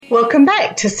Welcome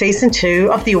back to Season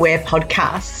 2 of the Aware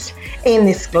podcast. In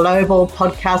this global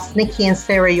podcast, Nikki and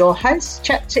Sarah, your hosts,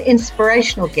 chat to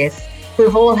inspirational guests who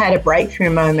have all had a breakthrough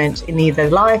moment in either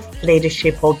life,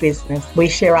 leadership or business. We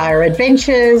share our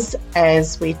adventures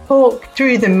as we talk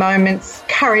through the moments,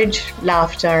 courage,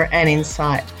 laughter and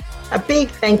insight. A big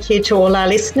thank you to all our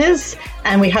listeners,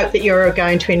 and we hope that you're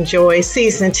going to enjoy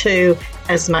Season 2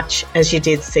 as much as you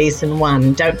did Season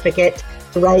 1. Don't forget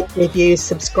to rate, review,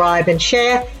 subscribe and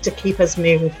share to keep us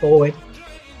moving forward.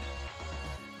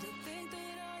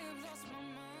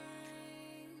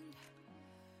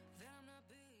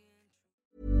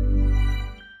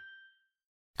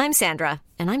 I'm Sandra,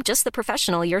 and I'm just the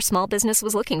professional your small business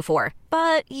was looking for.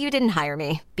 But you didn't hire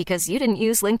me because you didn't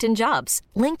use LinkedIn Jobs.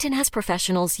 LinkedIn has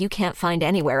professionals you can't find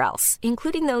anywhere else,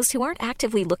 including those who aren't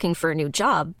actively looking for a new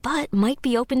job, but might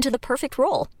be open to the perfect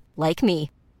role, like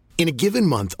me. In a given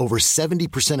month, over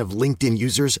 70% of LinkedIn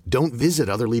users don't visit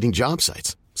other leading job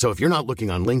sites. So if you're not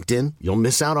looking on LinkedIn, you'll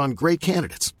miss out on great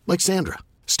candidates like Sandra.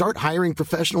 Start hiring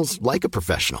professionals like a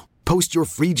professional. Post your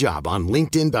free job on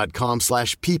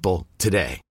linkedin.com/people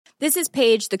today. This is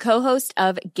Paige, the co-host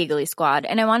of Giggly Squad,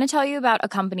 and I want to tell you about a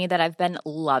company that I've been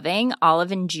loving,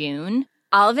 Olive & June.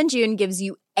 Olive & June gives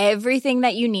you everything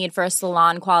that you need for a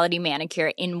salon-quality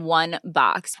manicure in one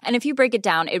box. And if you break it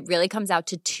down, it really comes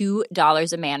out to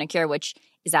 $2 a manicure, which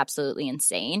is absolutely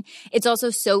insane. It's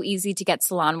also so easy to get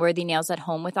salon-worthy nails at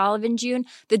home with Olive & June.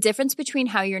 The difference between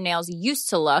how your nails used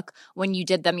to look when you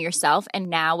did them yourself and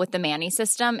now with the Mani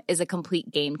system is a complete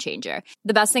game changer.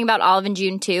 The best thing about Olive &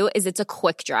 June, too, is it's a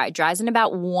quick dry. Dries in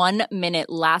about 1 minute,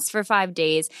 lasts for 5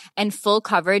 days, and full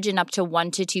coverage in up to 1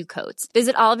 to 2 coats.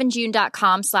 Visit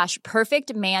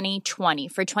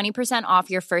oliveandjune.com/perfectmani20 for 20%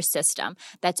 off your first system.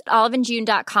 That's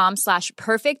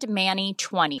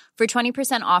oliveandjune.com/perfectmani20 for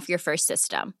 20% off your first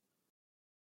system.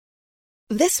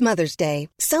 This Mother's Day,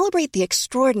 celebrate the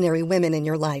extraordinary women in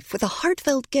your life with a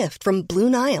heartfelt gift from Blue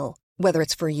Nile. Whether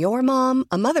it's for your mom,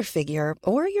 a mother figure,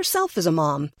 or yourself as a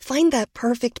mom, find that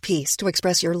perfect piece to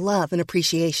express your love and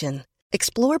appreciation.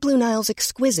 Explore Blue Nile's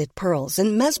exquisite pearls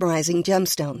and mesmerizing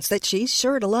gemstones that she's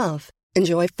sure to love.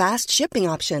 Enjoy fast shipping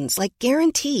options like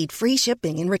guaranteed free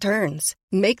shipping and returns.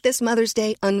 Make this Mother's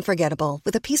Day unforgettable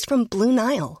with a piece from Blue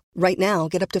Nile. Right now,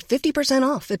 get up to 50%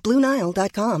 off at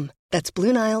BlueNile.com. That's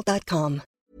BlueNile.com.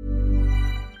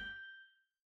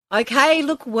 Okay,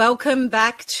 look, welcome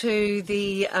back to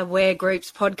the Aware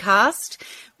Groups podcast.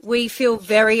 We feel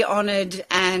very honoured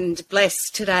and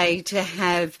blessed today to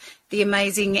have the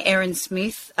amazing Erin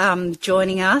Smith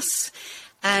joining us.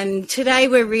 And today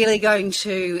we're really going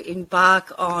to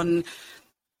embark on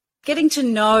getting to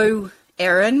know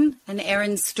Erin and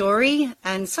Erin's story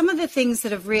and some of the things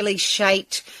that have really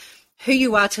shaped who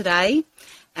you are today.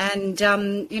 And,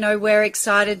 we're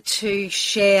excited to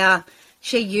share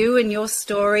you and your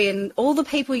story and all the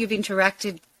people you've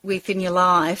interacted with in your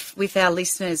life with our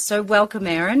listeners. So welcome,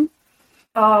 Erin.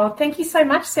 Oh, thank you so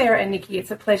much, Sarah and Nikki. It's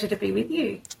a pleasure to be with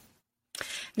you.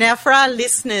 Now, for our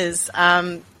listeners,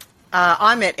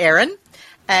 I met Erin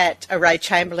at a Ray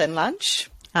Chamberlain lunch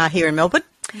here in Melbourne.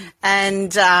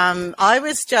 And I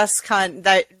was just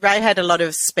Ray had a lot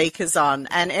of speakers on,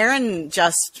 and Erin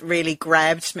just really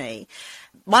grabbed me.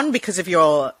 One, because of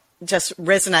your just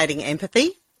resonating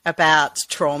empathy about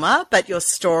trauma, but your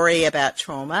story about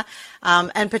trauma.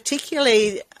 And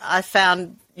particularly I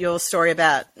found your story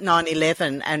about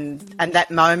 9/11 and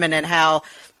that moment and how,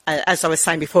 as I was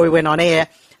saying before we went on air,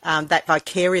 that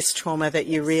vicarious trauma that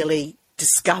you really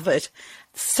discovered.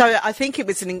 So I think it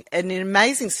was an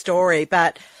amazing story,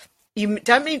 but you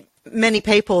don't meet many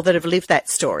people that have lived that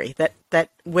story, that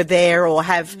were there or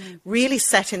have really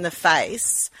sat in the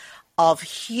face of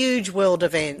huge world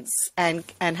events and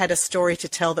had a story to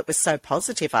tell that was so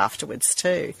positive afterwards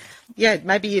too. Yeah,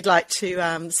 maybe you'd like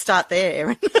to start there,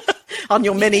 Erin, on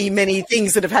your many, many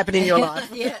things that have happened in your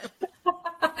life. Yeah.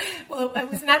 Well, it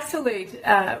was an absolute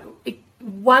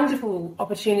wonderful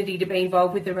opportunity to be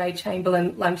involved with the Ray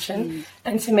Chamberlain luncheon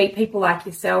and to meet people like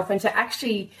yourself and to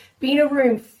actually be in a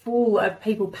room full of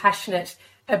people passionate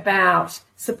about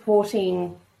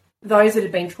supporting those that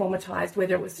have been traumatised,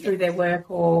 whether it was through their work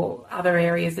or other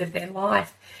areas of their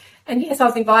life. And yes, I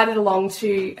was invited along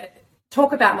to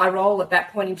talk about my role at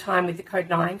that point in time with the Code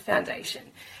 9 Foundation,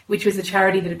 which was a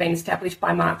charity that had been established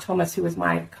by Mark Thomas, who was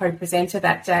my co-presenter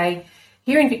that day,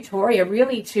 here in Victoria,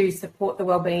 really to support the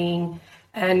wellbeing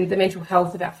and the mental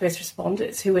health of our first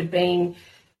responders who had been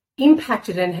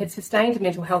impacted and had sustained a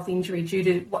mental health injury due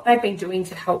to what they've been doing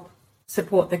to help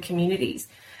support the communities.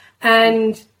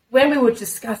 And when we were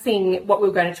discussing what we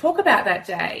were going to talk about that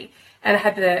day, and I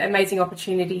had the amazing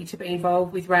opportunity to be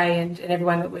involved with Ray and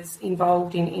everyone that was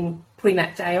involved in putting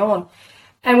that day on.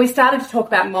 And we started to talk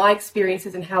about my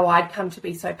experiences and how I'd come to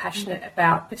be so passionate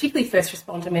about particularly first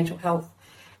responder mental health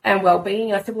and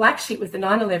well-being. And I said, well, actually, it was the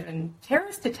 9/11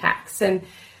 terrorist attacks. And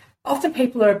often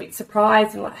people are a bit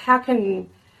surprised and like, how can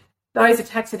those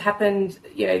attacks that happened,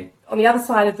 on the other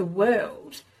side of the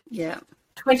world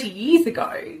 20 years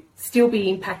ago still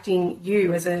be impacting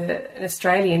you as an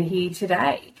Australian here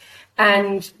today?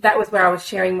 And that was where I was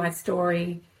sharing my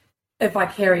story of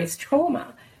vicarious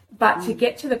trauma. But to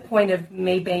get to the point of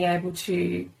me being able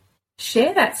to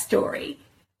share that story,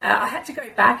 I had to go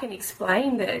back and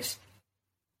explain that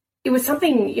it was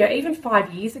something, even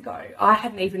 5 years ago, I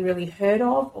hadn't even really heard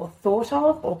of or thought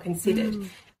of or considered.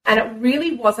 And it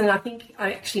really wasn't, I think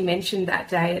I actually mentioned that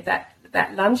day at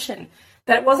that luncheon,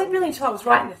 that it wasn't really until I was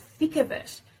right in the thick of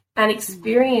it and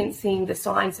experiencing the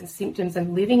signs and symptoms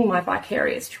and living my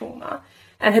vicarious trauma,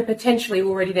 and had potentially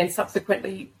already then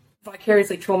subsequently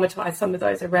vicariously traumatized some of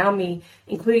those around me,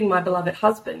 including my beloved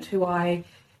husband, who I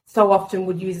so often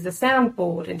would use as a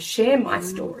soundboard and share my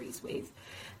stories with.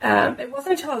 It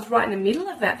wasn't until I was right in the middle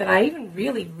of that I even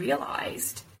really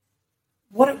realised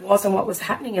what it was and what was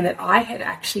happening, and that I had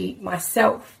actually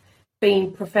myself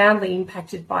been profoundly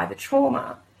impacted by the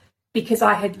trauma because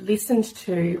I had listened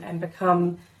to and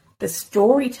become the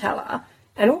storyteller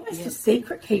and almost a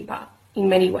secret keeper in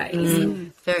many ways.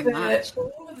 Very much.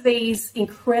 All of these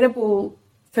incredible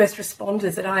first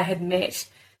responders that I had met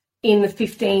in the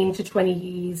 15 to 20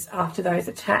 years after those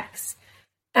attacks.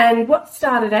 And what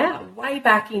started out way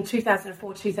back in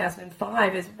 2004,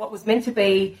 2005 as what was meant to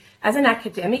be, as an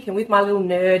academic and with my little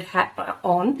nerd hat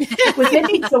on, was meant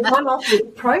to be a one-off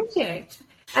project.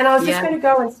 And I was just going to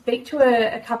go and speak to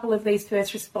a couple of these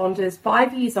first responders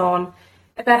 5 years on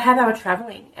about how they were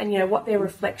travelling and, what their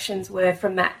reflections were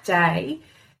from that day.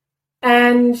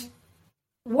 And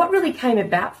what really came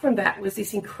about from that was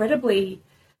this incredibly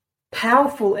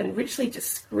powerful and richly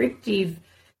descriptive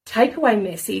takeaway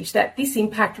message that this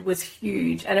impact was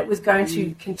huge and it was going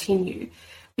to continue,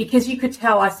 because you could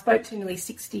tell I spoke to nearly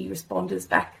 60 responders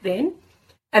back then,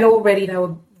 and already they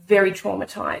were very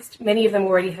traumatised. Many of them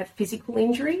already had physical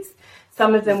injuries.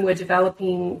 Some of them were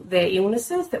developing their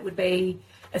illnesses that would be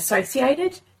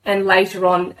associated and later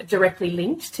on directly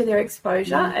linked to their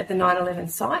exposure at the 9/11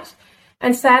 site.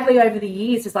 And sadly, over the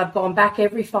years, as I've gone back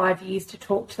every 5 years to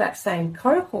talk to that same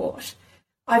cohort,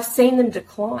 I've seen them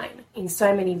decline in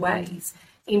so many ways,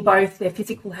 in both their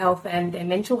physical health and their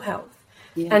mental health.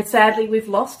 And sadly, we've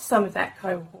lost some of that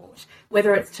cohort,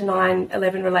 whether it's to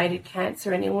 9/11 related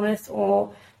cancer and illness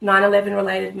or 9/11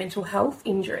 related mental health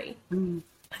injury.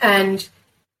 And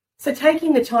so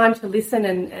taking the time to listen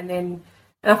and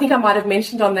I think I might have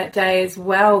mentioned on that day as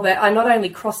well that I not only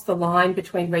crossed the line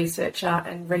between researcher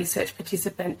and research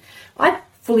participant, I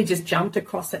fully just jumped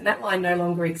across it, and that line no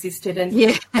longer existed. And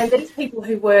these people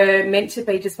who were meant to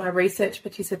be just my research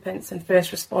participants and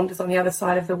first responders on the other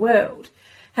side of the world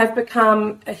have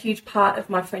become a huge part of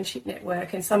my friendship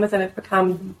network, and some of them have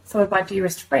become some of my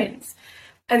dearest friends.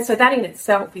 And so that in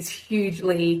itself is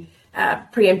hugely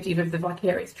preemptive of the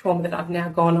vicarious trauma that I've now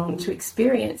gone on to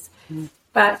experience.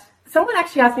 But someone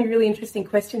actually asked me a really interesting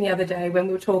question the other day when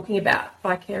we were talking about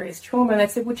vicarious trauma, and they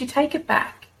said, would you take it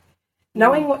back?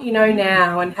 Knowing what you know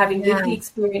now and having lived the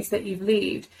experience that you've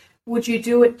lived, would you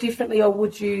do it differently or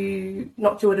would you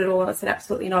not do it at all? And I said,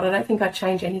 absolutely not. I don't think I'd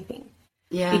change anything.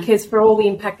 Because for all the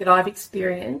impact that I've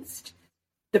experienced,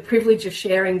 the privilege of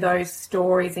sharing those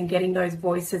stories and getting those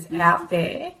voices out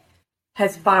there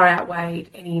has far outweighed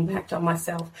any impact on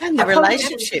myself. And the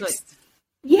relationships.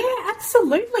 Yeah,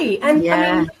 absolutely. And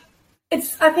I mean,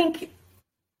 I think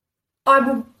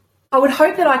I would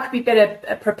hope that I could be better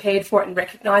prepared for it and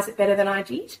recognise it better than I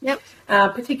did.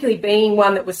 Particularly being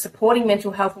one that was supporting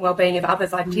mental health and wellbeing of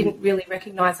others, I didn't really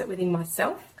recognise it within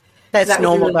myself. That's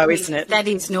normal though, isn't it? That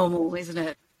is normal, isn't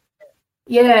it?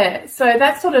 Yeah, so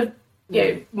that's sort of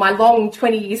my long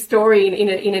 20-year story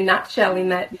in a nutshell, in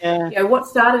that what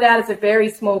started out as a very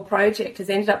small project has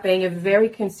ended up being a very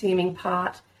consuming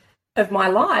part of my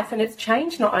life, and it's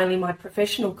changed not only my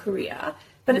professional career,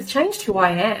 but it's changed who I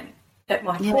am at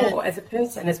my core as a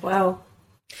person as well.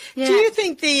 Do you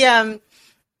think the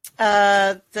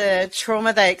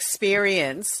trauma they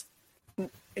experience,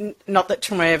 not that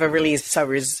trauma ever really is so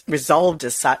resolved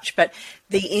as such, but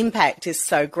the impact is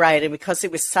so great, and because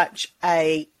it was such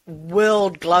a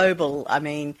global,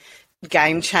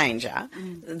 game changer,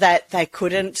 that they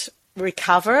couldn't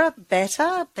recover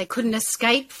better? They couldn't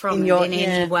escape from it in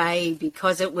any way,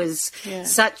 because it was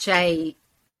such a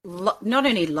not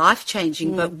only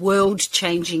life-changing but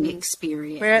world-changing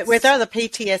experience. Whether the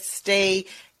PTSD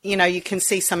you know, you can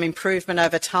see some improvement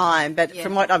over time, but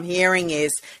from what I'm hearing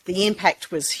is the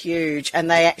impact was huge and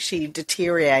they actually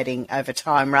deteriorating over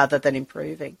time rather than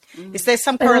improving. Is there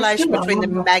some correlation between the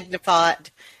magnified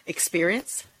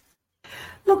experience?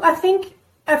 Look, I think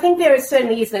there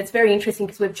certainly is, and it's very interesting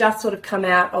because we've just sort of come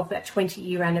out of that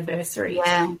 20-year anniversary,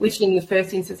 which in the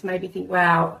first instance made me think,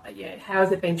 wow, how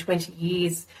has it been 20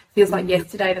 years? Feels like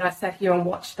yesterday that I sat here and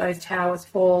watched those towers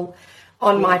fall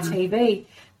on my TV.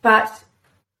 But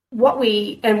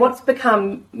what's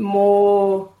become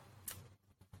more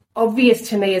obvious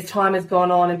to me as time has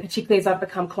gone on, and particularly as I've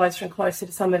become closer and closer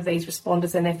to some of these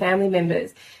responders and their family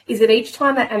members, is that each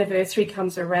time that anniversary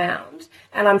comes around,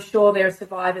 and I'm sure there are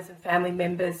survivors and family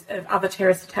members of other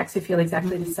terrorist attacks who feel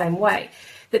exactly the same way,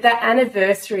 that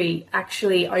anniversary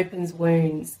actually opens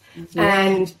wounds.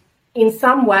 And in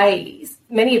some ways,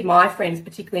 many of my friends,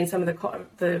 particularly in some of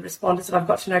the responders that I've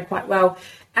got to know quite well,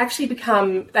 actually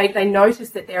they notice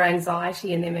that their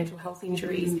anxiety and their mental health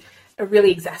injuries are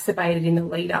really exacerbated in the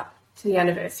lead up to the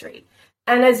anniversary.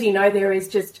 And as you know, there is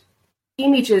just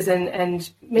images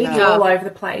and media all over the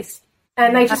place,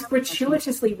 and they just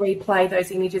gratuitously replay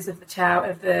those images of the tower,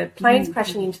 of the planes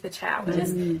crashing into the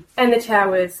towers and the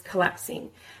towers collapsing.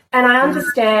 And I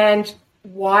understand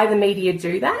why the media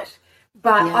do that.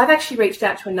 But I've actually reached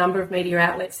out to a number of media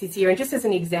outlets this year, and just as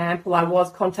an example, I was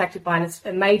contacted by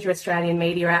a major Australian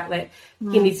media outlet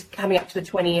in this coming up to the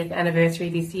 20th anniversary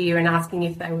this year and asking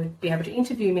if they would be able to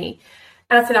interview me.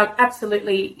 And I said, I'm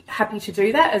absolutely happy to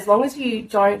do that as long as you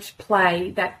don't play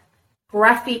that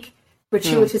graphic,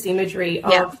 gratuitous imagery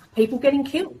of people getting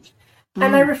killed.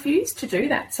 And they refused to do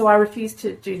that, so I refused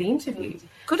to do the interview.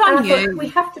 Good on you. Thought, we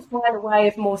have to find a way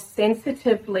of more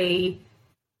sensitively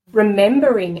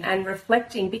remembering and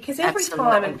reflecting, because every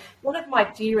time, and one of my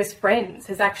dearest friends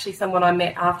is actually someone I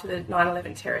met after the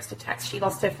 9/11 terrorist attacks. She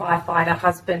lost her firefighter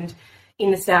husband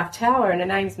in the South Tower, and her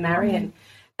name's Marion.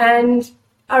 And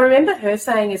I remember her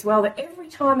saying as well that every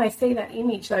time they see that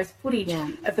image, those footage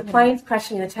of the planes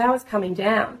crashing and the towers coming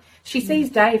down, she sees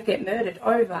Dave get murdered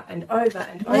over and over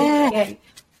and over again.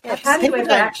 How do you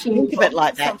ever actually think of it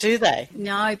like that, do they?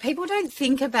 No, people don't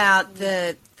think about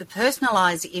the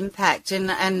personalised impact.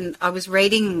 And I was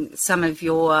reading some of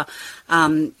your,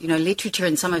 literature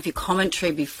and some of your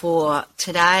commentary before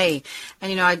today.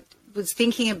 And, I was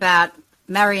thinking about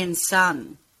Marion's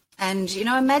son. And,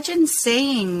 imagine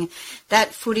seeing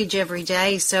that footage every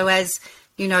day. So as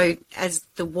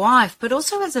the wife, but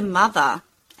also as a mother,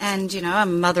 and, a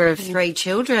mother of 3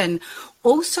 children,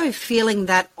 also feeling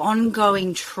that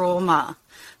ongoing trauma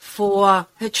for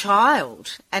her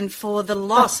child and for the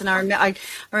loss. And I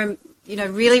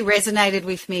really resonated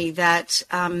with me that,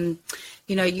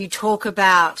 you talk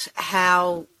about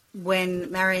how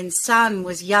when Marion's son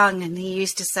was young and he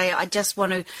used to say, I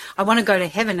want to go to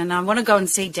heaven and I want to go and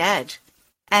see Dad.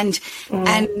 And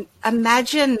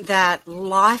imagine that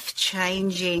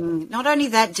life-changing, not only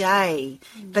that day,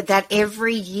 but that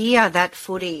every year, that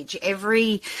footage,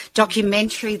 every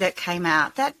documentary that came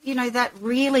out, that, that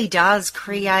really does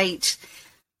create,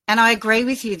 and I agree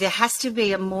with you, there has to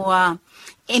be a more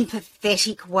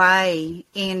empathetic way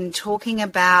in talking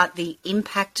about the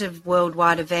impact of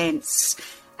worldwide events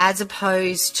as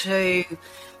opposed to,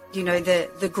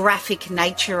 the graphic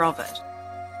nature of it.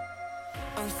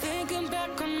 I'm thinking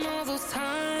back on all those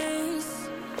times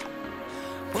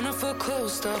when I felt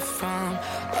closed off from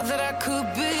all that I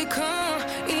could become,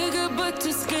 eager but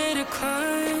too scared to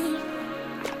climb.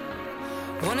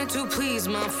 Wanted to please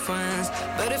my friends,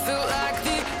 but it felt like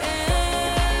the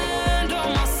end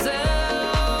on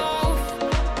myself.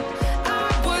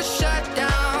 I was shut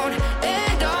down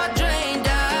and all drained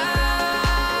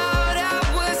out. I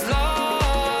was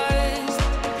lost,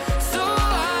 so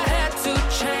I had to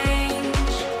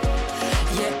change.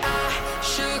 Yeah, I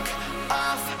shook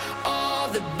off all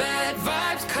the bad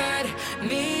vibes, cut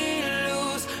me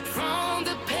loose from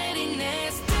the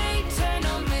pettiness they turned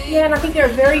on me. Yeah, and I think there are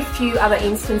very few other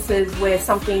instances where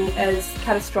something as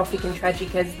catastrophic and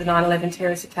tragic as the 9/11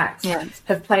 terrorist attacks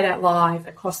have played out live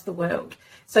across the world.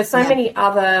 So many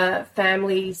other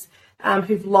families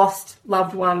who've lost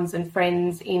loved ones and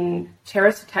friends in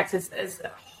terrorist attacks, as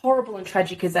horrible and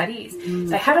tragic as that is,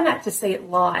 they haven't had to see it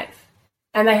live.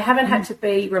 And they haven't had to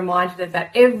be reminded of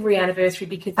that every anniversary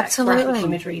because that graphic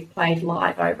imagery is played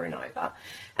live over and over.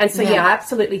 And so, I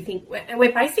absolutely think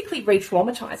we're basically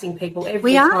re-traumatising people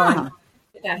every time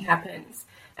that happens.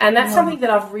 And that's something that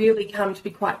I've really come to be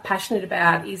quite passionate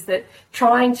about, is that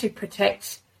trying to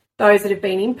protect those that have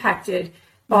been impacted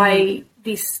by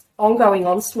this ongoing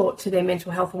onslaught to their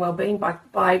mental health and well-being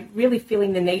by really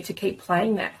feeling the need to keep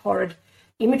playing that horrid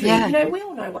imagery. Yeah. You know, we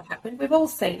all know what happened. We've all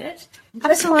seen it.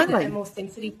 Absolutely. A more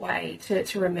sensitive way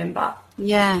to remember.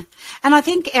 Yeah. And I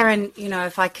think, Erin, you know,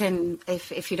 if I can,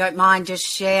 if you don't mind, just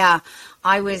share,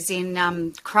 I was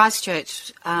in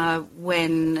Christchurch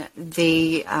when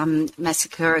the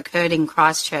massacre occurred in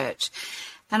Christchurch.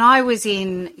 And I was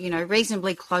in, you know,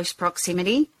 reasonably close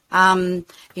proximity, you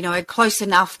know, close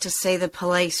enough to see the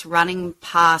police running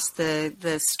past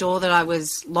the store that I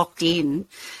was locked in,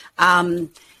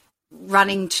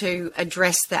 running to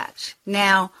address that.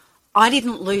 Now, I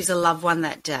didn't lose a loved one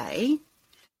that day,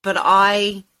 but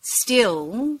I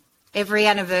still, every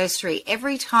anniversary,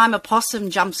 every time a possum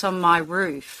jumps on my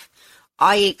roof,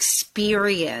 I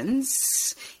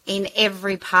experience in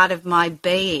every part of my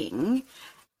being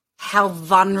how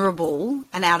vulnerable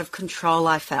and out of control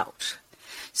I felt.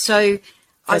 So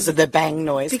because of the bang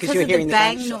noise, because you're hearing the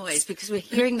bang noise, because we're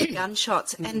hearing the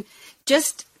gunshots, and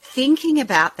just thinking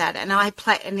about that. And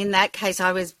and in that case,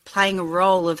 I was playing a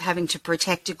role of having to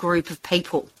protect a group of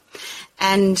people,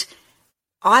 and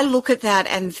I look at that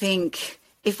and think,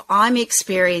 if I'm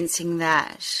experiencing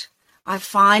that, I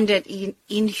find it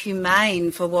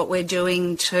inhumane for what we're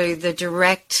doing to the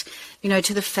direct, you know,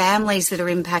 to the families that are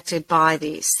impacted by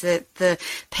this, that the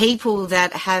people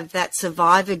that have that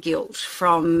survivor guilt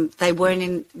from they weren't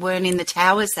in the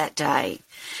towers that day.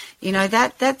 You know,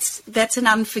 that's an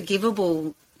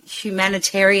unforgivable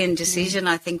humanitarian decision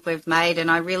I think we've made,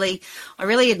 and I really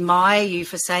admire you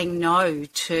for saying no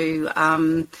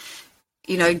to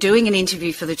you know, doing an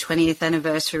interview for the 20th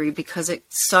anniversary, because it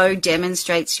so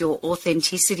demonstrates your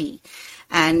authenticity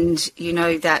and, you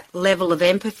know, that level of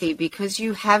empathy, because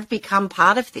you have become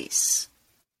part of this.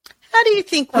 How do you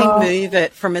think we move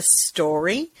it from a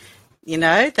story, you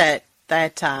know, that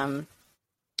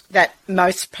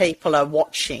most people are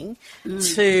watching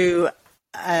to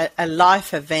a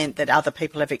life event that other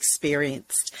people have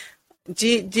experienced? Do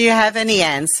you have any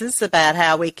answers about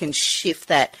how we can shift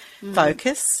that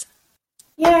focus?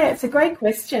 Yeah, it's a great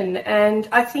question. And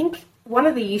I think one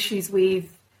of the issues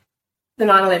with the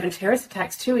 9/11 terrorist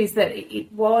attacks too is that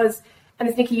it was,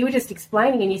 and Nikki, you were just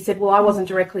explaining and you said, well, I wasn't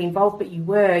directly involved, but you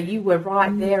were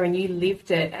right there and you lived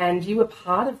it and you were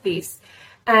part of this.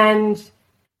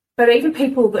 But even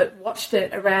people that watched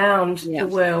it around the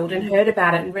world and heard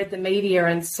about it and read the media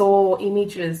and saw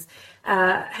images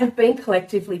have been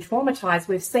collectively traumatised.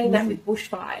 We've seen that with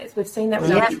bushfires. We've seen that with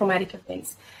other traumatic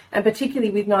events. And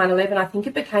particularly with 9/11, I think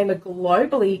it became a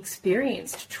globally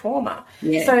experienced trauma.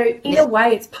 Yeah. So in a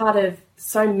way, it's part of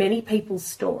so many people's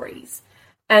stories.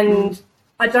 And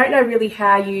I don't know really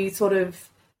how you sort of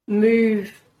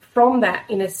move from that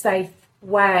in a safe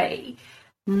way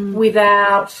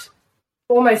without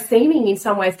almost seeming in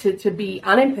some ways to be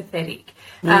unempathetic.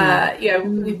 You know,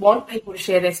 we want people to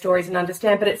share their stories and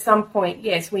understand, but at some point,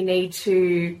 yes, we need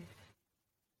to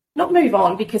not move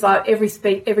on, because every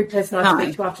person I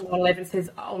speak to after 9/11 says,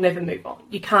 I'll never move on.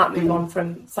 You can't move on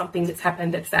from something that's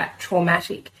happened that's that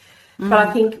traumatic. But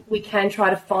I think we can try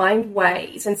to find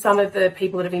ways, and some of the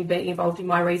people that have been involved in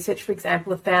my research, for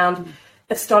example, have found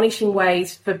astonishing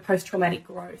ways for post-traumatic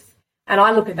growth. And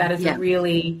I look at that as a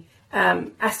really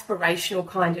aspirational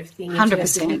kind of thing.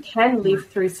 100%. You can live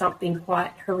through something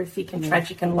quite horrific and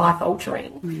tragic and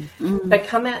life-altering, but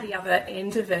come out the other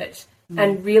end of it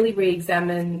and really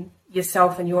re-examine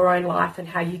yourself and your own life and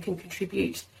how you can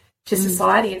contribute to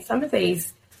society. And some of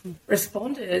these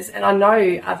responders, and I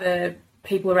know other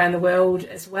people around the world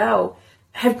as well,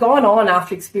 have gone on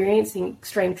after experiencing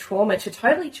extreme trauma to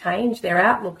totally change their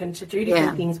outlook and to do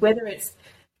different things, whether it's,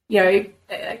 you know,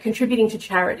 contributing to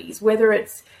charities, whether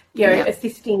it's, you know,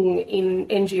 assisting in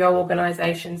NGO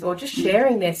organisations or just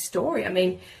sharing their story. I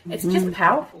mean, it's just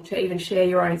powerful to even share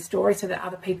your own story so that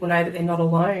other people know that they're not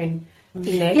alone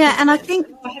in their and I think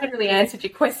I haven't really answered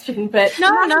your question, but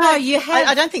no, you have.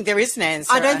 I don't think there is an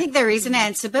answer. I don't think there is an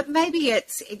answer, but maybe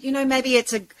it's, you know, maybe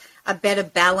it's a better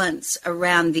balance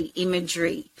around the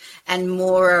imagery and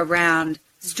more around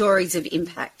stories of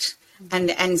impact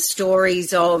and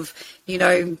stories of, you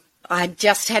know, I had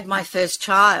just had my first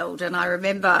child and I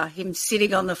remember him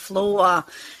sitting on the floor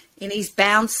in his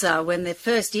bouncer when the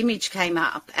first image came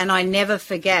up, and I never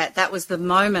forget, that was the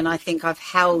moment I think I've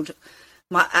held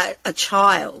a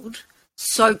child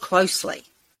so closely,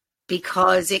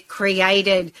 because it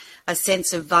created a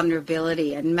sense of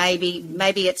vulnerability. And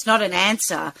maybe it's not an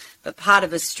answer, but part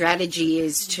of a strategy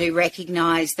is to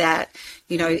recognise that,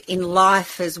 you know, in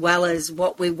life as well as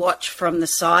what we watch from the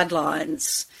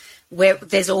sidelines, where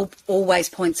there's always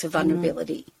points of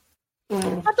vulnerability.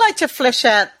 I'd like to flesh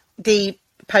out the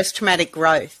post-traumatic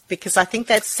growth, because I think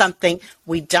that's something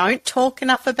we don't talk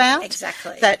enough about.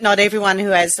 Exactly. That not everyone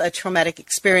who has a traumatic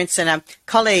experience, and a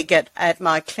colleague at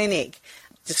my clinic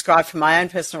described from my own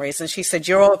personal reasons, she said,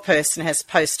 your person has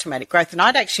post-traumatic growth. And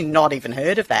I'd actually not even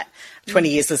heard of that. 20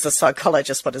 years as a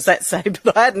psychologist, what does that say?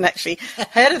 But I hadn't actually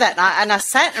heard of that. And I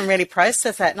sat and really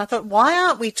processed that. And I thought, why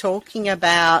aren't we talking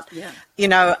about, you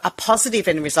know, a positive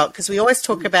end result? Because we always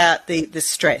talk about the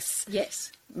stress.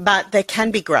 Yes. But there can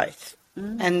be growth.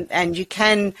 And you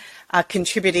can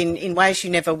contribute in ways you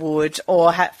never would,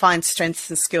 or find strengths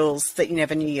and skills that you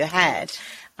never knew you had.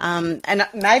 And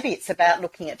maybe it's about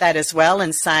looking at that as well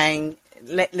and saying,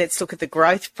 let's look at the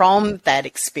growth from that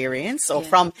experience, or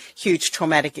from huge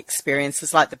traumatic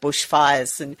experiences like the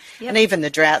bushfires and even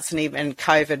the droughts and even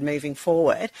COVID moving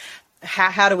forward.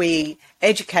 How do we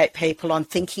educate people on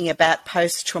thinking about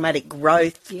post-traumatic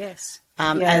growth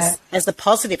as a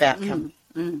positive outcome?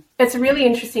 It's a really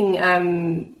interesting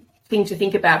thing to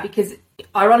think about, because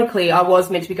ironically I was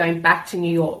meant to be going back to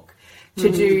New York to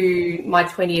do my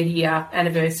 20th year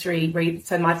anniversary,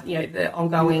 so my, you know, the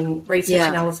ongoing research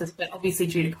analysis, but obviously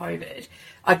due to COVID,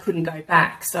 I couldn't go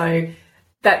back. So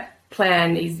that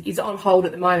plan is on hold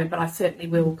at the moment, but I certainly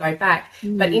will go back.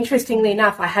 But interestingly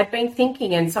enough, I had been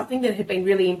thinking, and something that had been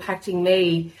really impacting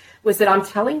me was that I'm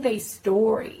telling these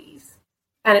stories,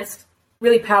 and it's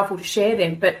really powerful to share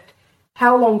them, but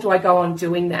how long do I go on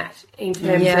doing that in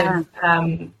terms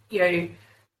of, you know,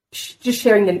 just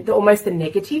sharing almost the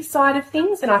negative side of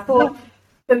things? And I thought,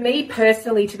 for me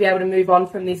personally, to be able to move on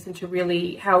from this and to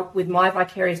really help with my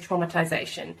vicarious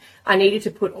traumatization, I needed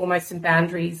to put almost some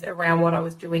boundaries around what I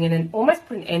was doing and then almost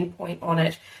put an end point on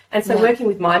it. And so working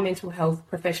with my mental health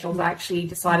professionals, I actually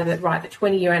decided that, right, the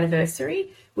 20-year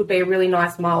anniversary would be a really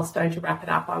nice milestone to wrap it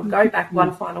up. I would go back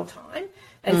one final time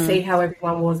and see how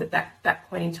everyone was at that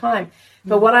point in time.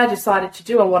 But what I decided to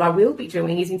do, and what I will be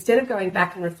doing, is instead of going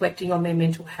back and reflecting on their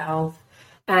mental health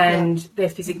and their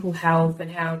physical health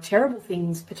and how terrible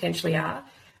things potentially are,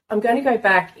 I'm going to go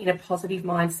back in a positive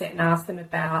mindset and ask them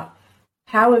about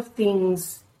how have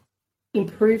things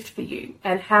improved for you,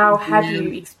 and how have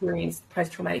you experienced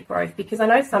post-traumatic growth? Because I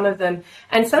know some of them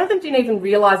didn't even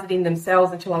realise it in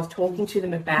themselves until I was talking to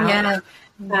them about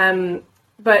it.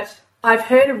 But I've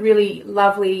heard a really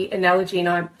lovely analogy,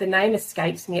 and the name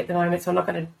escapes me at the moment, so I'm not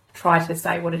going to try to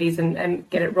say what it is and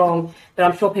get it wrong, but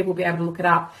I'm sure people will be able to look it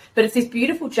up. But it's this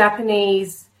beautiful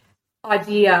Japanese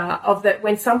idea of that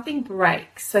when something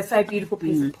breaks, so say a beautiful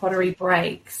piece of pottery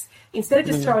breaks, instead of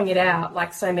just throwing it out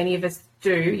like so many of us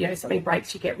do, you know, something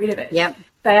breaks, you get rid of it.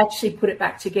 They actually put it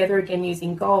back together again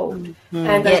using gold.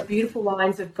 And those beautiful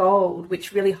lines of gold,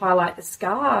 which really highlight the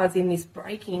scars in this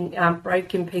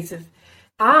broken piece of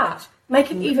art, make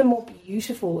it even more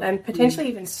beautiful and potentially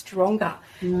even stronger.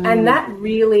 And that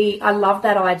really, I love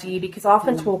that idea, because I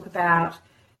often talk about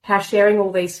how sharing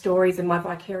all these stories and my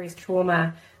vicarious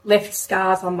trauma left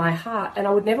scars on my heart, and I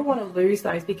would never want to lose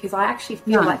those, because I actually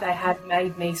feel like they have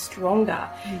made me stronger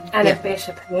and a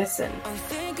better person. I'm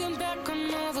thinking back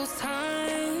on all those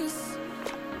times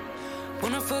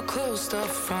when I felt closed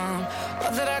off from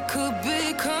all that I could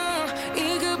become,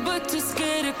 eager but too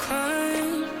scared to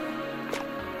climb.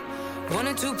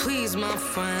 Wanted to please my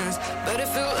friends, but it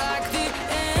felt like the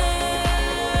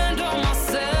end of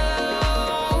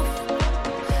myself.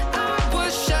 I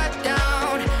was shut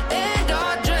down and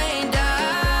all drained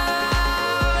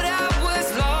out. I was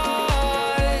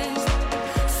lost,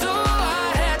 so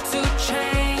I had to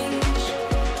change.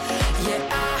 Yeah,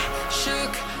 I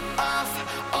shook off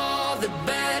all the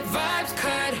bad vibes,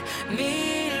 cut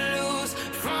me loose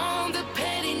from the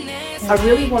pettiness. I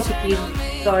really want to give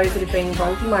those that have been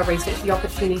involved in my research the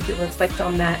opportunity to reflect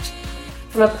on that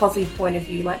from a positive point of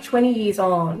view. Like 20 years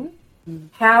on,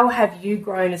 how have you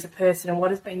grown as a person, and what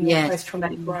has been your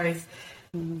post-traumatic growth,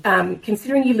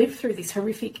 considering you lived through this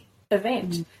horrific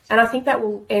event? And I think that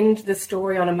will end the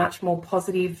story on a much more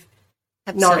positive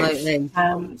note.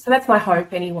 So that's my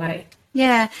hope anyway.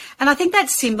 Yeah, and I think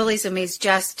that symbolism is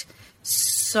just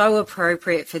so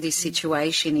appropriate for this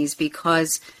situation, is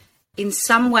because in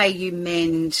some way you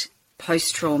mend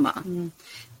post-trauma,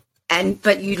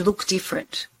 but you look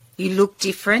different. You look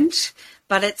different,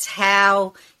 but it's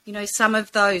how, you know, some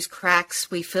of those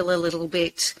cracks we fill a little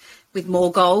bit with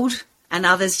more gold, and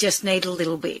others just need a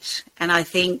little bit. And I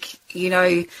think, you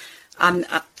know, I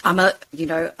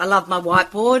love my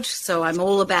whiteboard, so I'm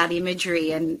all about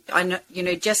imagery. And I know, you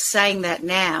know, just saying that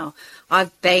now,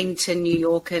 I've been to New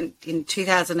York in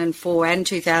 2004 and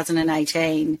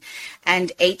 2018,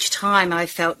 and each time I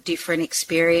felt different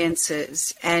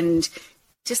experiences. And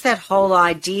just that whole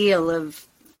ideal of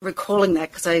recalling that,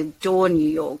 because I adore New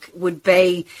York, would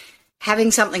be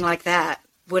having something like that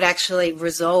would actually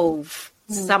resolve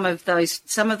some of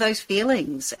those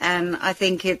feelings. And I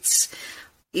think it's,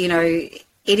 you know,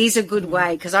 it is a good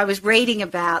way, because I was reading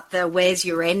about the where's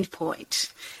your end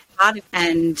point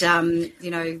and,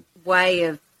 you know, way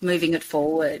of moving it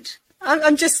forward.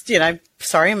 I'm just, you know,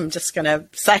 sorry, I'm just going to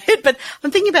say it, but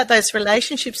I'm thinking about those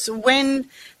relationships. When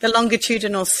the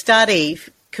longitudinal study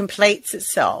completes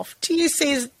itself, do you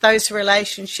see those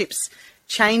relationships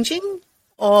changing,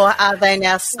 or are they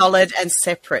now solid and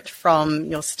separate from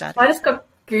your study? I just got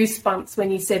goosebumps when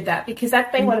you said that, because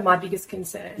that's been one of my biggest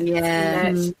concerns. Yeah.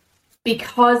 In that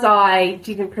because I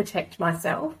didn't protect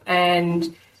myself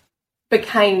and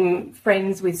became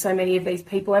friends with so many of these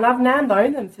people, and I've now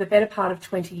known them for the better part of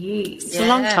 20 years. It's a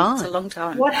long time. It's a long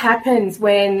time. What happens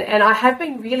when, and I have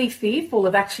been really fearful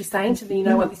of actually saying to them, you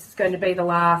know what, this is going to be the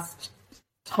last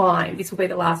time, this will be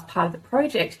the last part of the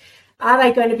project. Are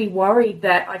they going to be worried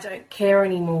that I don't care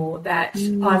anymore, that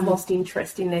I've lost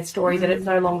interest in their story, that it's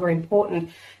no longer important?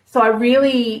 So I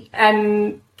really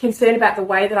am concerned about the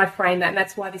way that I frame that, and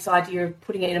that's why this idea of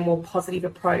putting it in a more positive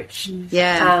approach.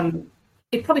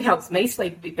 It probably helps me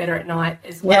sleep a bit better at night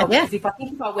as well. Yeah. Because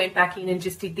if I went back in and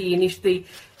just did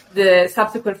the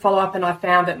subsequent follow-up, and I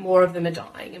found that more of them are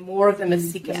dying and more of them are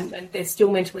sick and they're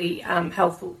still mentally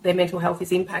healthful, their mental health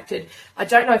is impacted, I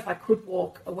don't know if I could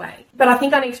walk away. But I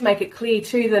think I need to make it clear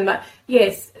to them,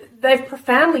 yes, they've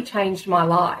profoundly changed my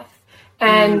life.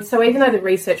 And so even though the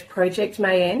research project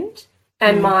may end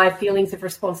and my feelings of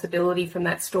responsibility from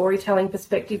that storytelling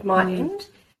perspective might end,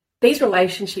 these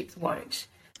relationships won't.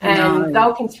 And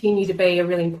they'll continue to be a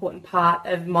really important part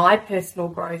of my personal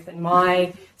growth and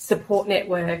my support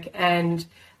network. And,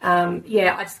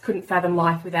 I just couldn't fathom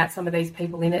life without some of these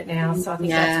people in it now. So I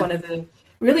think that's one of the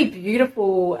really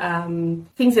beautiful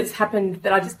things that's happened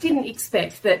that I just didn't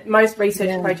expect, that most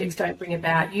research projects don't bring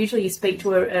about. Usually you speak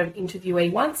to an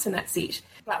interviewee once and that's it.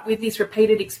 But with this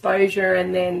repeated exposure,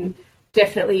 and then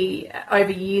definitely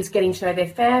over years getting to know their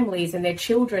families and their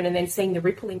children, and then seeing the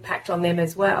ripple impact on them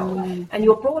as well. And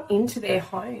you're brought into their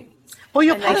homes. Well,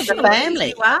 you're part of the family.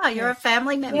 You are. You're a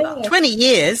family member. Yeah. 20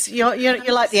 years, you're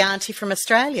like the auntie from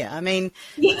Australia. I mean,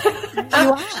 you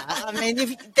are. I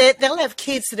mean, they'll have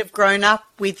kids that have grown up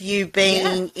with you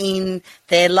being in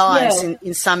their lives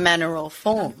in some manner or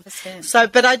form. 100%. So,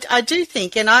 but I do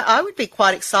think, and I would be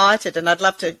quite excited, and I'd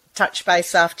love to touch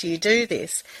base after you do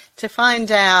this, to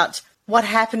find out what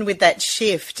happened with that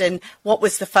shift and what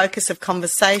was the focus of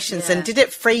conversations, and did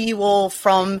it free you all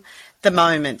from the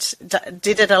moment?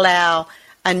 Did it allow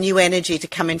a new energy to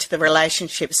come into the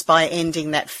relationships by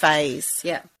ending that phase?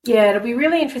 Yeah, it'll be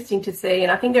really interesting to see.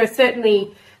 And I think there are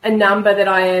certainly a number that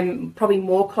I am probably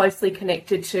more closely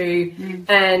connected to,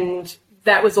 and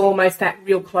that was almost, that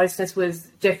real closeness was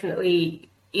definitely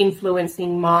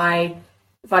influencing my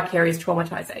vicarious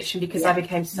traumatization, because I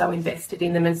became so invested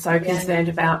in them and so concerned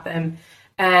about them.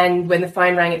 And when the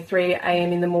phone rang at 3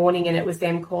 a.m. in the morning and it was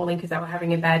them calling because they were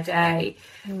having a bad day,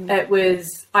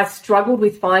 I struggled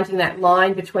with finding that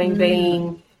line between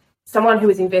being someone who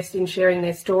was invested in sharing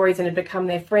their stories and had become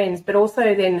their friends, but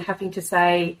also then having to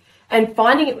say, and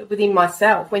finding it within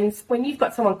myself, when you've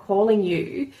got someone calling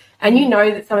you and you know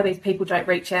that some of these people don't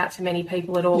reach out to many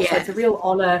people at all, so it's a real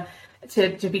honour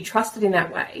to be trusted in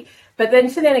that way. But then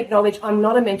to then acknowledge, I'm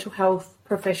not a mental health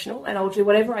professional and I'll do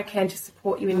whatever I can to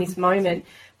support you in this moment,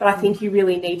 but I think you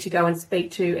really need to go and speak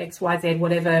to XYZ,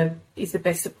 whatever is the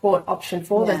best support option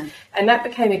for them. And that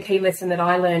became a key lesson that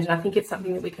I learned, and I think it's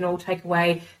something that we can all take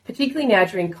away, particularly now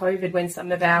during COVID, when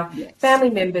some of our family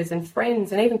members and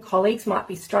friends and even colleagues might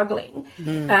be struggling.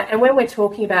 And when we're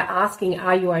talking about asking,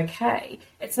 are you okay?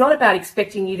 It's not about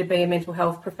expecting you to be a mental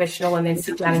health professional and then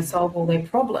sit down and solve all their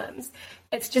problems.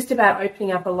 It's just about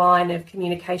opening up a line of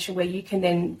communication where you can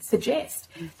then suggest,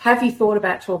 have you thought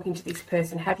about talking to this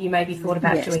person? Have you maybe thought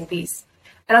about doing this?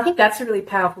 And I think that's a really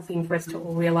powerful thing for us to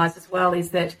all realise as well,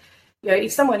 is that, you know,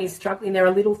 if someone is struggling, there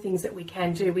are little things that we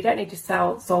can do. We don't need to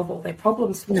solve all their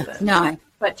problems for them. No.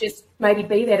 But just maybe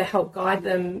be there to help guide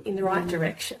them in the right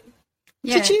direction.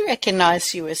 Yeah. Did you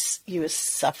recognise you were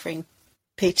suffering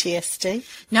PTSD?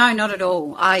 No, not at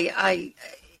all. I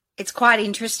it's quite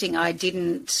interesting.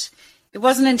 It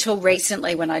wasn't until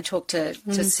recently when I talked to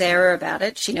Sarah about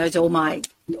it. She knows all my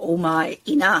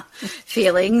inner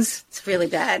feelings. It's really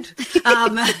bad.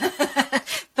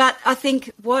 But I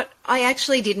think what I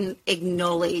actually didn't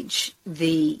acknowledge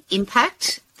the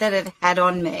impact that it had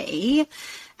on me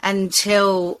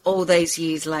until all these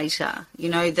years later. You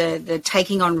know, the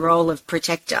taking on role of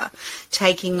protector,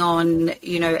 taking on,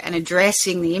 you know, and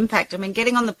addressing the impact. I mean,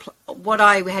 getting on what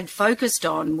I had focused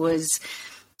on was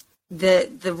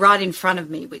the right in front of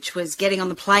me, which was getting on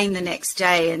the plane the next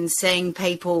day and seeing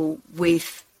people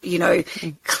with, you know,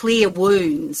 clear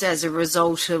wounds as a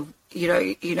result of,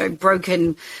 you know,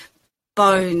 broken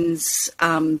bones,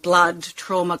 blood,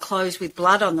 trauma, clothes with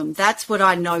blood on them. That's what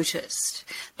I noticed.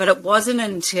 But it wasn't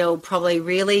until probably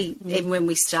really even when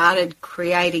we started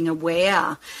creating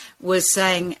Aware was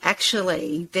saying,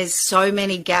 actually, there's so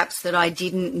many gaps that I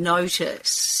didn't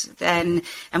notice. And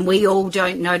we all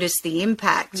don't notice the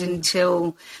impact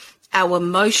until our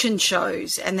emotion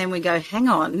shows. And then we go, hang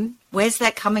on, where's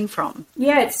that coming from?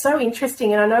 Yeah, it's so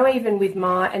interesting. And I know even with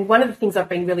and one of the things I've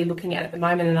been really looking at the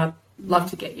moment, and I'd love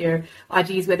to get your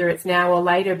ideas, whether it's now or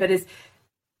later, but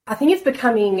I think it's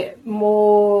becoming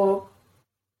more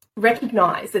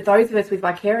recognised that those of us with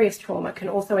vicarious trauma can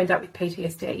also end up with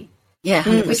PTSD. Yeah,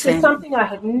 100%. Which is something I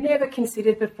had never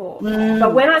considered before.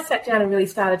 But when I sat down and really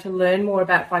started to learn more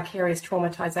about vicarious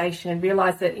traumatisation and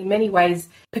realised that in many ways,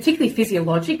 particularly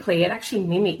physiologically, it actually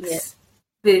mimics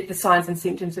the signs and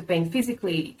symptoms of being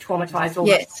physically traumatised or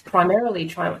primarily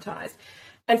traumatised.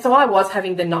 And so I was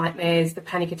having the nightmares, the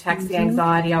panic attacks, the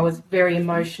anxiety. I was very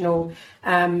emotional.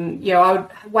 I would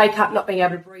wake up not being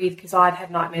able to breathe because I'd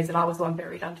had nightmares that I was the one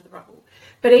buried under the rubble.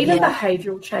 But even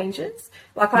behavioural changes,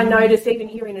 like I noticed even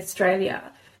here in Australia,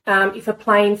 if a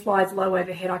plane flies low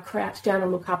overhead, I crouch down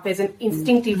and look up. There's an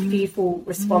instinctive, fearful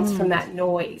response from that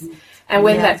noise. And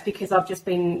whether that's because I've just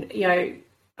been,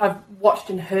 I've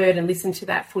watched and heard and listened to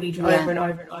that footage over and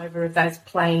over and over of those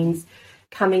planes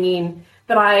coming in.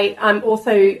 But I'm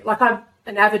also, I'm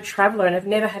an avid traveller and I've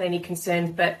never had any concerns,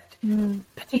 but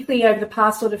particularly over the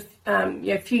past sort of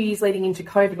few years leading into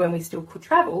COVID when we still could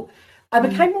travel, I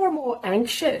became more and more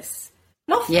anxious,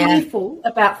 not fearful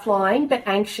about flying, but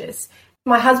anxious.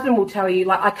 My husband will tell you,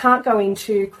 I can't go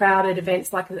into crowded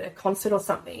events like a concert or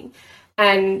something,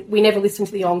 and we never listen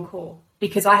to the encore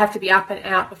because I have to be up and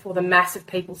out before the mass of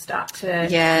people start to,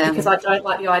 because I don't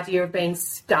like the idea of being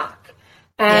stuck.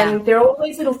 And there are all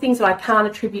these little things that I can't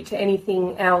attribute to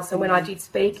anything else. And when I did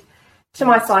speak to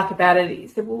my psych about it, he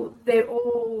said, well, they're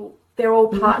all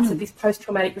parts of this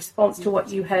post-traumatic response to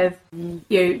what you have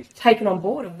taken on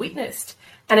board and witnessed.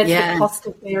 And it's the cost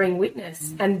of bearing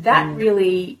witness. And that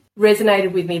really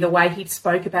resonated with me, the way he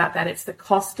spoke about that. It's the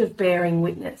cost of bearing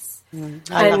witness.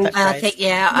 I love that phrase.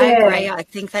 I agree. I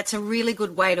think that's a really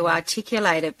good way to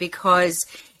articulate it, because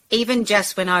even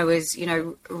just when I was,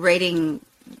 reading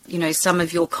some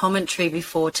of your commentary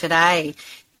before today,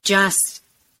 just,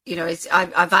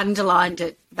 I've underlined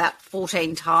it about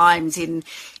 14 times in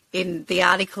the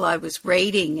article I was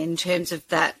reading in terms of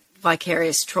that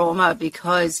vicarious trauma,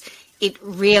 because it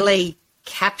really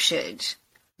captured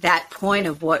that point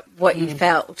of what you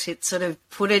felt. It sort of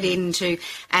put it into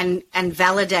and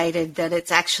validated that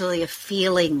it's actually a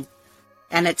feeling,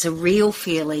 and it's a real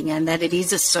feeling, and that it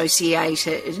is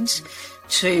associated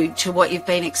to what you've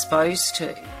been exposed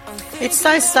to. It's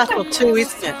so subtle too,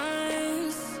 isn't it?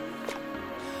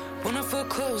 When I feel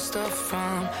closed off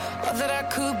from all that I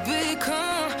could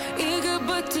become, eager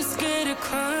but too scared to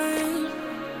climb.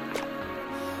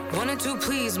 Wanted to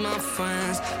please my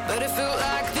friends, but it felt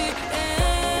like the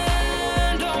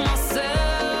end of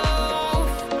myself.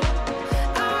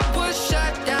 I was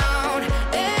shut down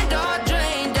and all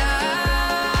drained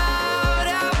out.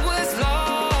 I was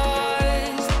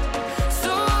lost,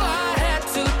 so I had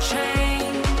to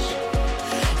change.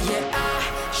 Yeah,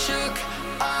 I shook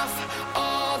off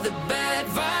all the bad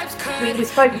vibes. We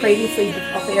spoke previously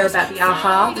off air about the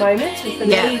aha moment, and for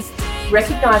me,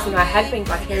 recognising I had been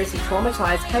vicariously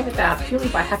traumatised came about purely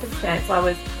by happenstance.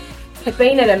 I had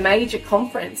been at a major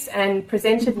conference and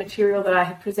presented material that I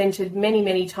had presented many,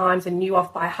 many times and knew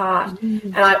off by heart.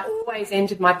 And I always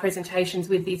ended my presentations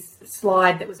with this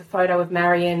slide that was a photo of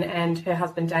Marion and her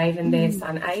husband Dave and their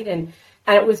son Aiden.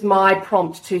 And it was my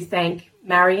prompt to thank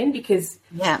Marion, because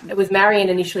it was Marion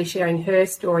initially sharing her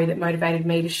story that motivated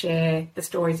me to share the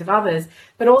stories of others,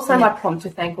 but also my prompt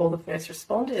to thank all the first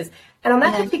responders. And on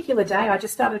that particular day, I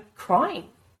just started crying.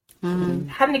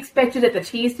 Hadn't expected it. The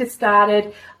tears just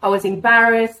started. I was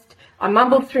embarrassed. I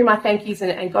mumbled through my thank yous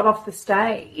and got off the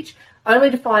stage,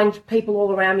 only to find people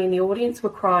all around me in the audience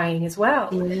were crying as well.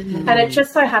 And it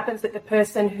just so happens that the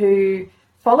person who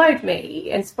followed me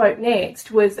and spoke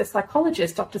next was a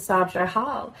psychologist, Dr. Sarb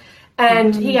Johal.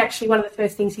 And he actually, one of the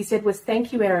first things he said was,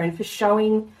 thank you, Erin, for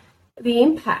showing the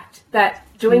impact that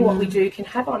doing what we do can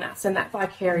have on us and that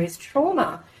vicarious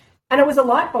trauma. And it was a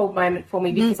light bulb moment for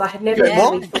me, because I had never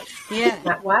really thought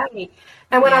that way.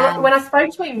 And when I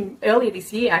spoke to him earlier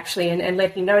this year, actually, and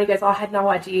let him know, he goes, I had no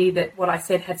idea that what I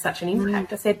said had such an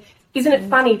impact. I said, isn't it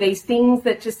funny, these things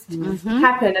that just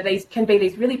happen can be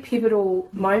these really pivotal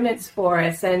moments for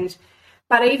us. And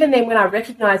But even then, when I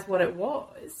recognised what it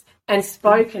was and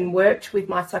spoke and worked with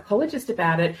my psychologist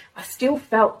about it, I still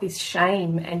felt this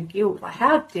shame and guilt. Like,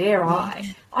 how dare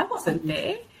I? I wasn't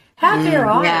there. How dare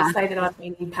I say that I've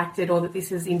been impacted or that this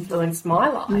has influenced my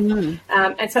life?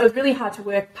 And so it was really hard to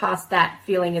work past that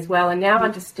feeling as well. And now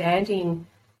understanding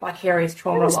vicarious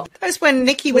trauma a lot. That was when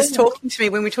Nikki was talking to me,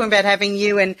 when we were talking about having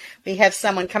you, and we have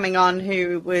someone coming on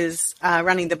who was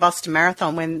running the Boston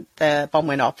Marathon when the bomb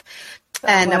went off.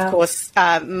 And, of course,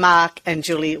 Mark and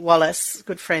Julie Wallace,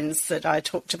 good friends that I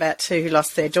talked about too, who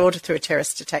lost their daughter through a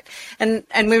terrorist attack. And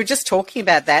we were just talking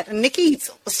about that. And Nikki,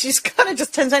 she's kind of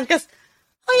just turns around and goes,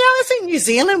 oh, yeah, I was in New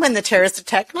Zealand when the terrorist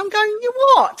attack. And I'm going, you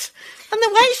what? And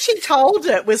the way she told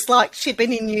it was like she'd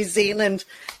been in New Zealand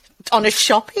on a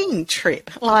shopping trip,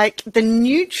 like the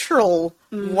neutral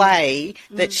way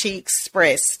that she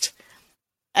expressed.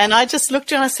 And I just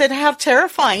looked at her and I said, how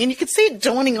terrifying. And you could see it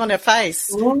dawning on her face.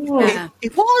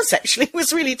 It was actually. It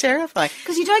was really terrifying.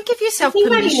 Because you don't give yourself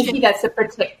permission. permission.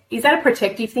 Is that a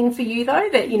protective thing for you, though,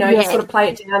 that, you sort of play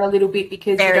it down a little bit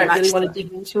because you don't really want to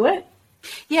dig into it?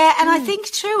 Yeah, and I think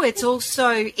too,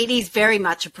 it is very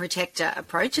much a protector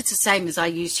approach. It's the same as I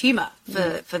used humour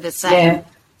for the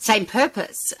same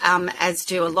purpose as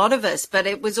do a lot of us. But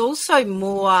it was also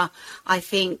more, I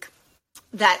think,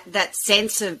 that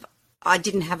sense of I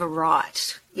didn't have a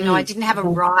right. I didn't have a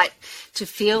right to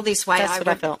feel this way. That's what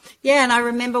I felt. Yeah, and I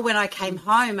remember when I came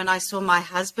home and I saw my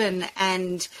husband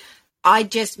and I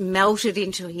just melted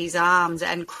into his arms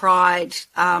and cried.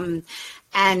 And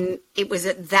it was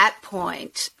at that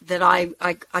point that I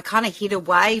kind of hid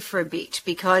away for a bit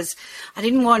because I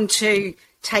didn't want to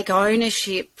take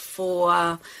ownership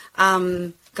for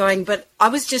going, but I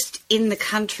was just in the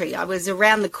country. I was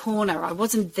around the corner. I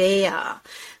wasn't there.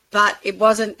 But it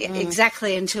wasn't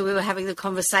exactly until we were having the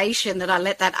conversation that I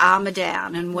let that armour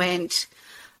down and went,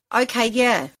 okay,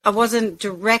 yeah, I wasn't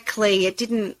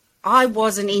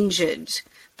injured,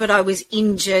 but I was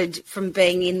injured from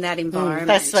being in that environment.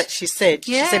 That's what she said.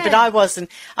 Yeah. She said, but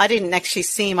I didn't actually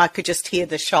see him. I could just hear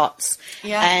the shots.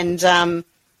 Yeah. And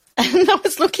I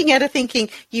was looking at her thinking,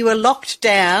 you were locked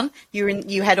down.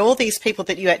 You had all these people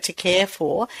that you had to care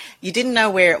for. You didn't know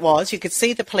where it was. You could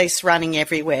see the police running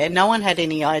everywhere. No one had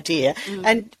any idea.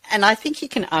 And I think you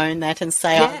can own that and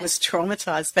say, I was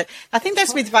traumatised. But I think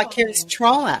that's with vicarious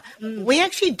trauma. We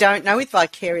actually don't know with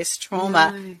vicarious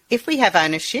trauma if we have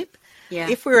ownership. Yeah.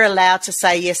 If we're allowed to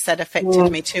say, yes, that affected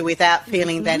me too, without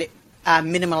feeling that it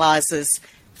minimalises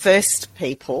first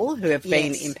people who have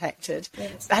been impacted,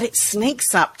 but it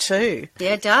sneaks up too.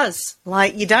 Yeah, it does.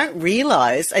 Like you don't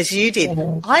realise, as you did,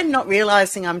 I'm not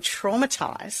realising I'm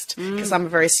traumatised because I'm a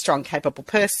very strong, capable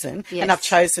person and I've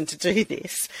chosen to do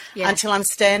this until I'm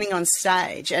standing on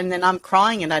stage and then I'm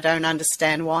crying and I don't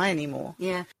understand why anymore.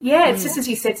 Yeah, it's just as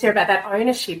you said, Sarah, about that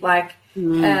ownership, like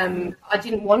I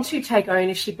didn't want to take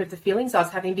ownership of the feelings I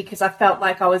was having because I felt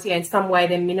like I was, in some way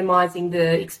then minimising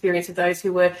the experience of those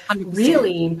who were 100%.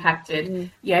 Really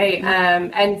impacted.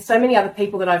 And so many other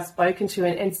people that I've spoken to,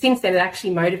 and since then it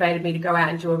actually motivated me to go out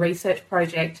and do a research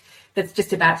project that's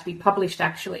just about to be published,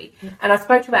 actually. And I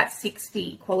spoke to about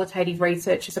 60 qualitative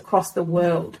researchers across the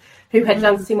world who had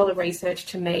done similar research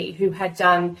to me, who had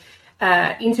done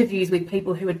interviews with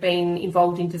people who had been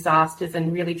involved in disasters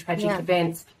and really tragic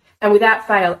events. And without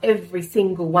fail, every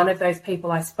single one of those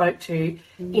people I spoke to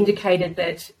indicated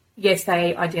that, yes,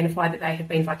 they identified that they had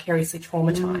been vicariously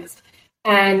traumatised.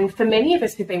 And for many of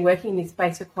us who've been working in this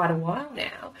space for quite a while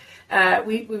now,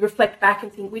 we reflect back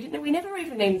and think we never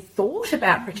even thought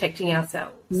about protecting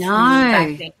ourselves. No.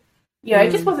 Back then.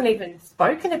 It just wasn't even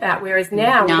spoken about, whereas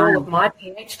now with all of my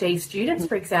PhD students,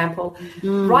 for example,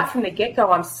 right from the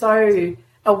get-go, I'm so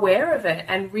aware of it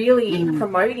and really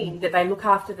promoting that they look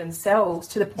after themselves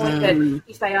to the point that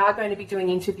if they are going to be doing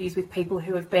interviews with people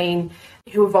who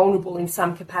are vulnerable in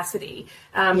some capacity,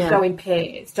 go in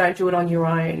pairs, don't do it on your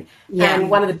own. And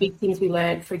one of the big things we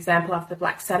learned, for example, after the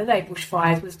Black Saturday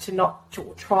bushfires was to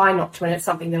try not to, and it's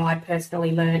something that I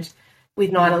personally learned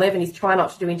with 9/11, is try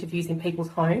not to do interviews in people's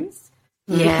homes.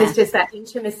 Because just that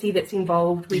intimacy that's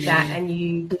involved with that,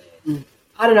 and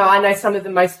I don't know, I know some of the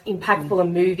most impactful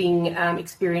and moving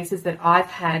experiences that I've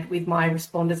had with my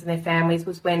responders and their families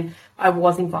was when I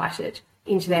was invited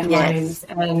into their homes,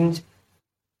 and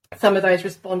some of those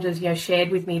responders, shared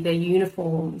with me their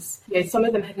uniforms. Some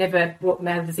of them had never brought them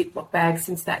out of the Ziploc bag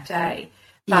since that day,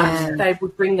 but they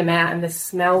would bring them out, and the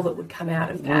smell that would come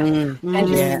out of that, and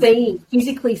just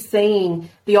physically seeing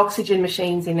the oxygen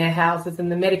machines in their houses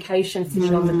and the medication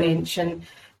sitting on the bench, and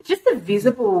just the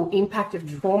visible impact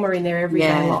of trauma in their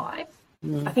everyday life.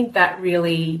 I think that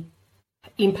really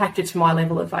impacted to my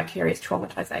level of vicarious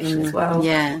traumatisation as well.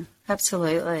 Yeah,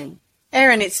 absolutely.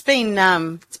 Erin, it's been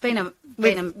It's been a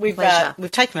we've pleasure.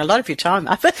 we've taken a lot of your time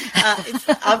up.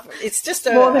 It's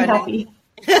just More than happy.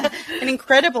 an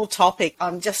incredible topic.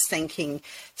 I'm just thinking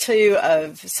too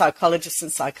of psychologists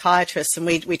and psychiatrists, and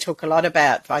we talk a lot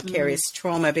about vicarious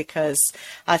trauma because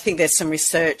I think there's some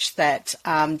research that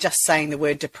just saying the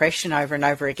word depression over and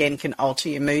over again can alter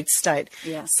your mood state.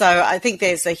 Yeah. So I think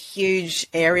there's a huge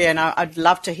area, and I'd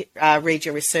love to read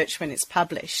your research when it's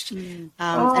published, and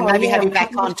maybe have you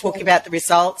back on talking about the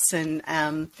results and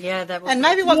that would and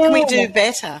maybe what can we do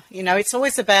better? You know, it's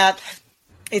always about.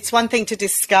 It's one thing to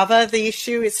discover the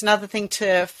issue. It's another thing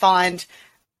to find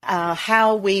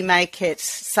how we make it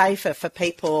safer for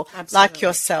people like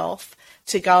yourself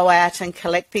to go out and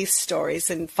collect these stories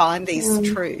and find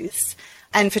these truths.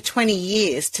 And for 20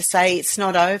 years to say it's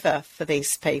not over for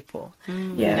these people.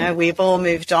 You know, we've all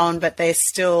moved on, but they're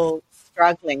still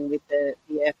struggling with the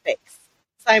effects.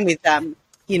 Same with,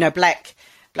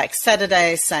 Black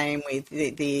Saturday, same with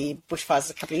the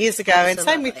bushfires a couple of years ago, and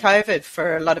same with COVID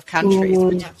for a lot of countries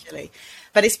particularly.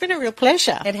 But it's been a real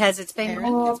pleasure. It has. It's been.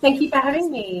 Thank you for having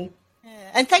me.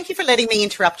 And thank you for letting me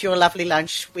interrupt your lovely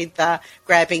lunch with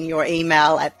grabbing your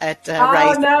email at Oh,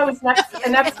 Ray's. no, it's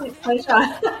an absolute pleasure.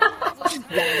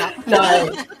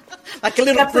 No. Like a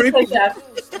little Absolute group. pleasure.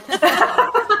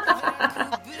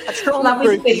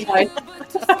 Lovely to see you.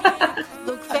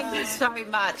 Look, thank you so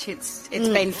much. It's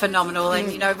been phenomenal, and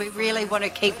we really want to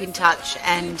keep in touch.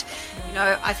 And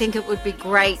I think it would be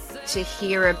great to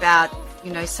hear about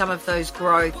some of those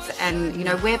growth and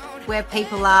where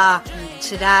people are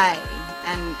today,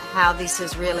 and how this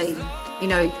is really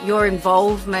your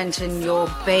involvement and your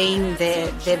being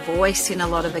their voice in a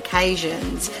lot of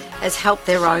occasions has helped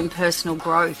their own personal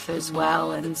growth as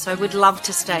well. And so we'd love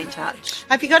to stay in touch.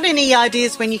 Have you got any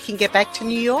ideas when you can get back to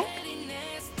New York?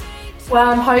 Well,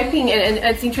 I'm hoping, and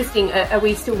it's interesting, are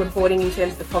we still recording in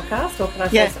terms of the podcast, or can I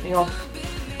say something off?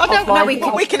 Oh, no,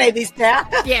 we can edit this down.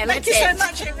 Yeah, Thank you so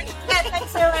much, Erin.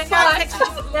 Thanks, Erin. Thanks for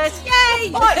joining us.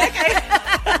 Yay! Oh, okay.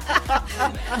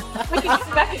 We can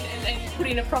come back and put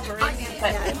in a proper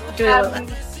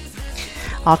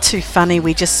Oh, too funny.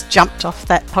 We just jumped off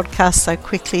that podcast so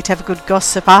quickly to have a good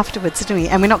gossip afterwards, didn't we?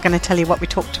 And we're not going to tell you what we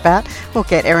talked about. We'll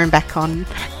get Erin back on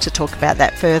to talk about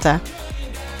that further.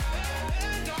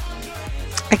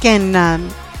 Again,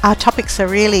 our topics are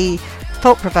really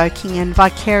thought-provoking, and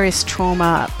vicarious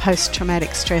trauma,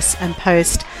 post-traumatic stress and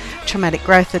post-traumatic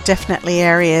growth are definitely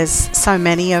areas so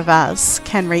many of us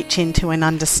can reach into and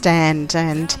understand,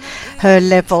 and her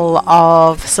level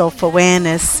of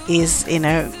self-awareness is in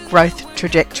a growth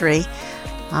trajectory,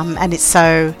 and it's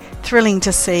so thrilling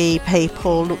to see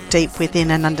people look deep within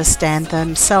and understand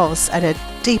themselves at a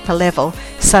deeper level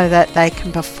so that they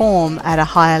can perform at a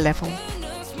higher level.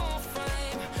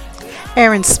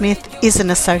 Erin Smith is an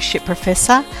Associate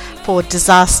Professor for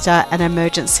Disaster and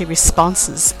Emergency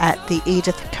Responses at the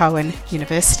Edith Cowan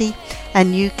University,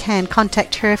 and you can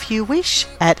contact her if you wish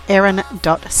at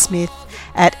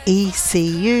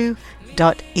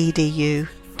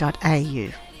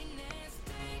erin.smith@ecu.edu.au.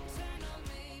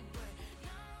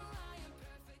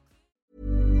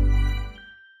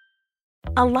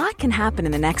 A lot can happen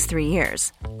in the next 3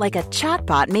 years. Like a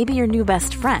chatbot may be your new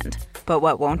best friend. But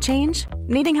what won't change?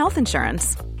 Needing health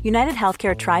insurance. United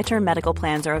Healthcare Tri-Term Medical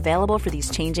Plans are available for these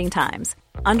changing times.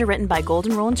 Underwritten by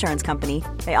Golden Rule Insurance Company,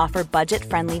 they offer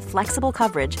budget-friendly, flexible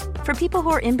coverage for people who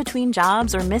are in between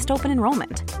jobs or missed open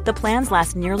enrollment. The plans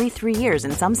last nearly 3 years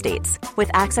in some states,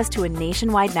 with access to a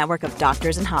nationwide network of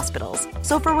doctors and hospitals.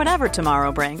 So for whatever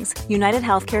tomorrow brings, United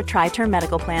Healthcare Tri-Term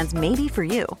Medical Plans may be for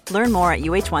you. Learn more at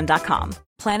uh1.com.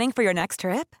 Planning for your next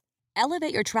trip?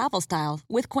 Elevate your travel style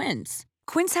with Quince.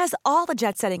 Quince has all the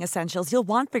jet-setting essentials you'll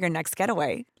want for your next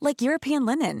getaway, like European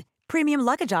linen, premium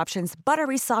luggage options,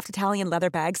 buttery soft Italian leather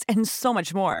bags, and so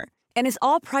much more. And is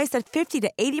all priced at 50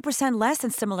 to 80% less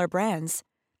than similar brands.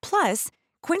 Plus,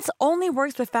 Quince only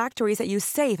works with factories that use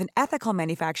safe and ethical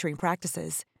manufacturing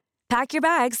practices. Pack your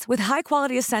bags with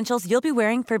high-quality essentials you'll be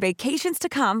wearing for vacations to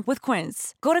come with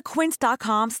Quince. Go to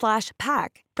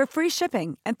quince.com/pack for free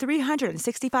shipping and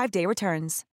 365-day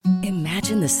returns.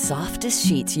 Imagine the softest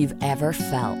sheets you've ever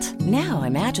felt. Now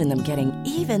imagine them getting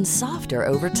even softer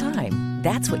over time.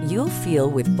 That's what you'll feel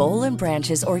with Boll &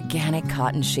 Branch's organic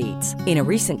cotton sheets. In a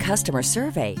recent customer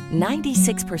survey,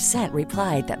 96%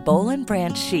 replied that Boll &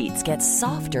 Branch sheets get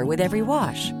softer with every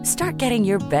wash. Start getting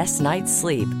your best night's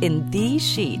sleep in these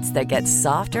sheets that get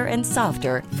softer and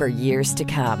softer for years to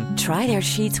come. Try their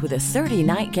sheets with a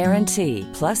 30-night guarantee.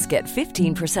 Plus, get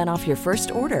 15% off your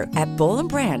first order at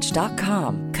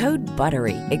bollandbranch.com. Code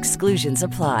BUTTERY. Exclusions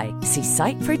apply. See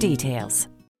site for details.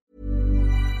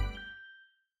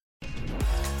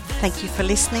 Thank you for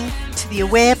listening to the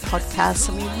Aware podcast,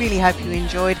 and we really hope you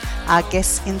enjoyed our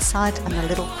guest insight and the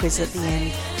little quiz at the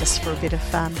end, just for a bit of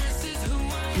fun.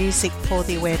 Music for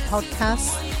the Aware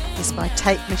podcast is by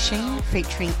Tape Machine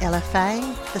featuring LFA.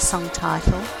 The song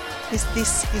title is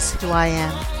This Is Who I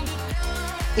Am.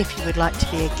 If you would like to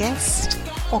be a guest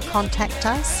or contact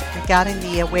us regarding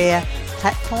the Aware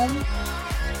platform,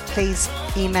 please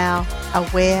email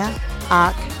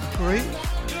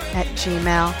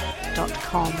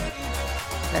awarearcgroup@gmail.com.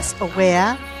 That's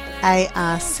aware,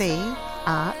 A-R-C,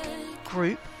 arc,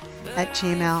 group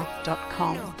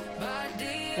 @gmail.com.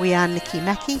 We are Nikki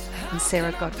Mackey and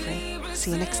Sarah Godfrey.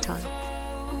 See you next time.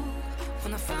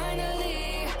 When I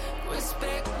finally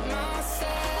respect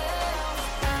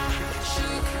myself, I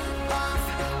shook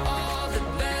off all